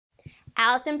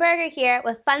Allison Berger here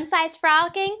with FunSized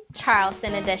Frolicking,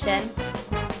 Charleston edition.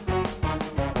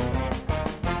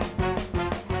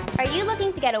 Are you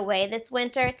looking to get away this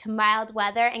winter to mild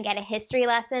weather and get a history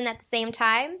lesson at the same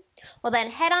time? Well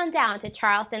then head on down to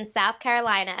Charleston, South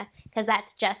Carolina, because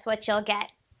that's just what you'll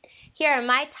get. Here are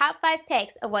my top 5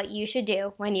 picks of what you should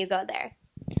do when you go there.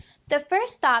 The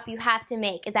first stop you have to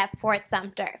make is at Fort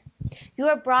Sumter. You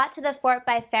are brought to the fort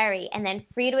by ferry and then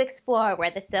free to explore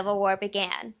where the Civil War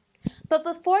began. But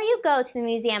before you go to the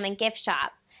museum and gift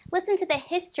shop, listen to the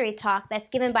history talk that's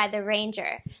given by the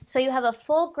ranger so you have a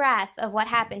full grasp of what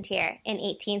happened here in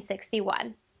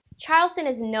 1861. Charleston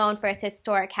is known for its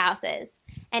historic houses,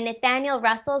 and Nathaniel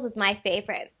Russell's was my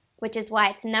favorite, which is why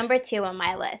it's number 2 on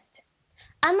my list.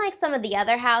 Unlike some of the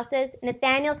other houses,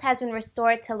 Nathaniel's has been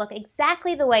restored to look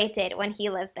exactly the way it did when he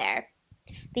lived there.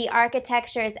 The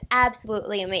architecture is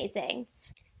absolutely amazing.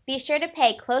 Be sure to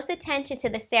pay close attention to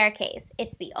the staircase.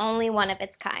 It's the only one of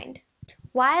its kind.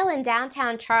 While in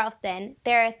downtown Charleston,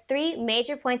 there are 3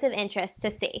 major points of interest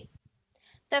to see.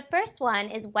 The first one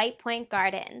is White Point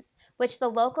Gardens, which the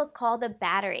locals call the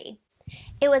Battery.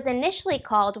 It was initially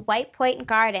called White Point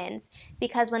Gardens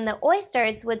because when the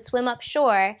oysters would swim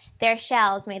upshore, their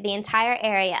shells made the entire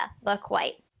area look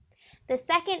white. The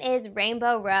second is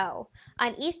Rainbow Row.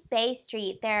 On East Bay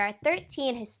Street, there are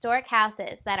 13 historic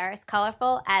houses that are as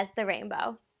colorful as the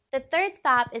rainbow. The third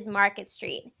stop is Market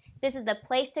Street. This is the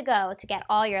place to go to get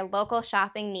all your local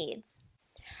shopping needs.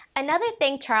 Another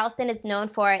thing Charleston is known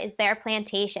for is their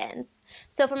plantations.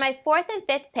 So for my 4th and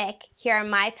 5th pick, here are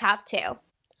my top 2.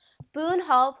 Boone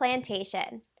Hall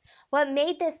Plantation. What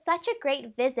made this such a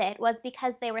great visit was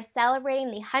because they were celebrating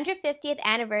the 150th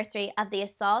anniversary of the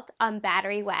assault on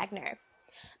Battery Wagner.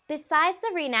 Besides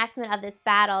the reenactment of this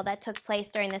battle that took place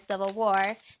during the Civil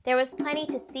War, there was plenty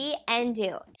to see and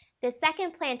do. The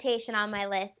second plantation on my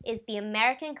list is the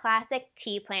American Classic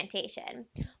Tea Plantation,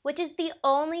 which is the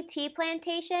only tea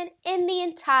plantation in the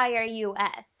entire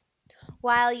U.S.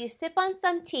 While you sip on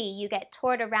some tea, you get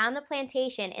toured around the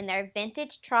plantation in their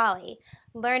vintage trolley,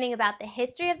 learning about the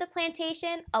history of the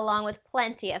plantation along with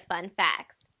plenty of fun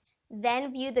facts.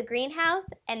 Then view the greenhouse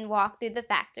and walk through the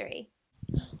factory.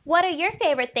 What are your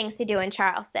favorite things to do in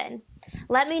Charleston?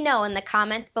 Let me know in the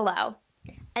comments below.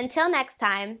 Until next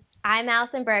time, I'm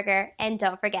Allison Berger, and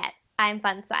don't forget, I'm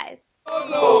fun-sized. Oh,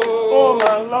 no. Oh,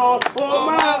 my Lord. Oh,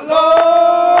 my